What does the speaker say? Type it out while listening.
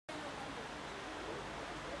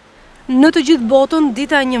Në të gjithë botën,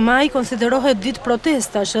 dita 1 maj konsiderohet ditë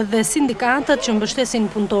protestash dhe sindikatat që mbështesin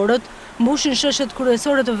punëtorët mbushin sheshet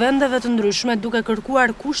kryesore të vendeve të ndryshme duke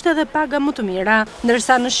kërkuar kushte dhe paga më të mira,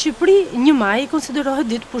 ndërsa në Shqipëri 1 maj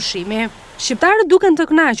konsiderohet ditë pushimi. Shqiptarët duken të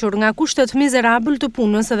kënaqur nga kushtet mizerabël të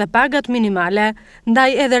punës dhe pagat minimale,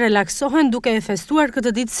 ndaj edhe relaksohen duke e festuar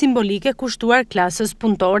këtë ditë simbolike kushtuar klasës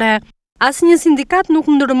punëtore. Asnjë sindikat nuk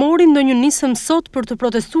ndërmori ndonjë nisëm sot për të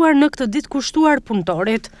protestuar në këtë ditë kushtuar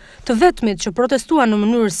punëtorit. Të vetmit që protestuan në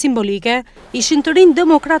mënyrë simbolike ishin të rinj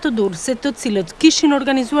demokratë të Durrësit, të cilët kishin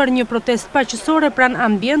organizuar një protestë paqësore pranë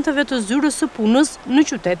ambienteve të zyrës së punës në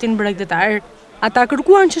qytetin bregdetar. Ata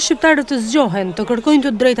kërkuan që shqiptarët të zgjohen, të kërkojnë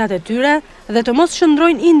të drejtat e tyre dhe të mos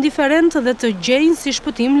qëndrojnë indiferent dhe të gjejnë si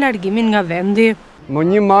shpëtim largimin nga vendi. Më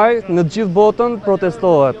 1 maj në gjithë botën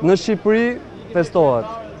protestohet, në Shqipëri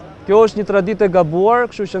festohet. Kjo është një traditë e gabuar,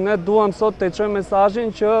 kështu që ne duam sot të çojmë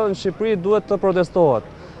mesazhin që në Shqipëri duhet të protestohet.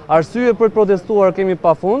 Arsye për të protestuar kemi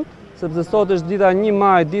pafund, sepse sot është dita 1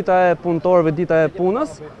 maj, dita e punëtorëve, dita e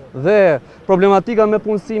punës, dhe problematika me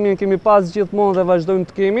punësimin kemi pas gjithmonë dhe vazhdojmë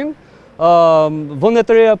të kemin.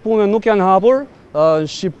 Vendet e reja pune nuk janë hapur. Në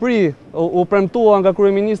Shqipëri u premtua nga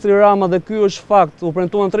kryeministri Rama dhe ky është fakt, u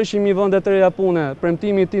premtuan 300.000 vende të reja pune,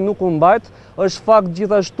 premtimi i tij nuk u mbajt. Është fakt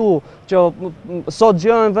gjithashtu që sot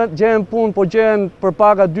gjehen punë, po gjehen për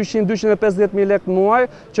paga 200-250.000 lekë muaj,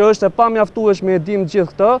 që është e pamjaftueshme, e dim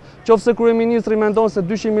gjithë këtë. Qofse kryeministri mendon se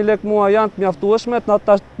 200.000 lekë muaj janë të mjaftueshme,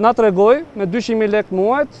 na tregoj me 200.000 lekë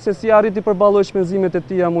muaj se si arriti përballoj shpenzimet e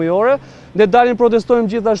tija mujore. Ne dalim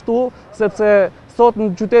protestojmë gjithashtu sepse sot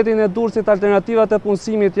në qytetin e Durrësit alternativat e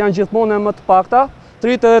punësimit janë gjithmonë më të pakta.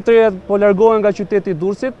 Trit edhe tret po largohen nga qyteti i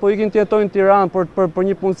Durrësit, po ikin të jetojnë në Tiranë për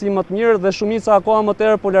një punësim më të mirë dhe shumica akoma më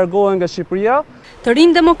tërë po largohen nga Shqipëria. Të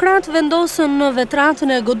rinj demokrat vendosën në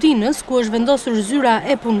vetratën e Godinës, ku është vendosur zyra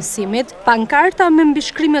e punësimit, pankarta me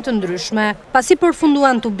mbishkrime të ndryshme. Pasi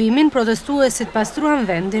përfunduan tubimin, protestuesit pastruan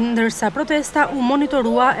vendin, ndërsa protesta u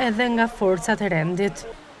monitorua edhe nga forcat e rendit.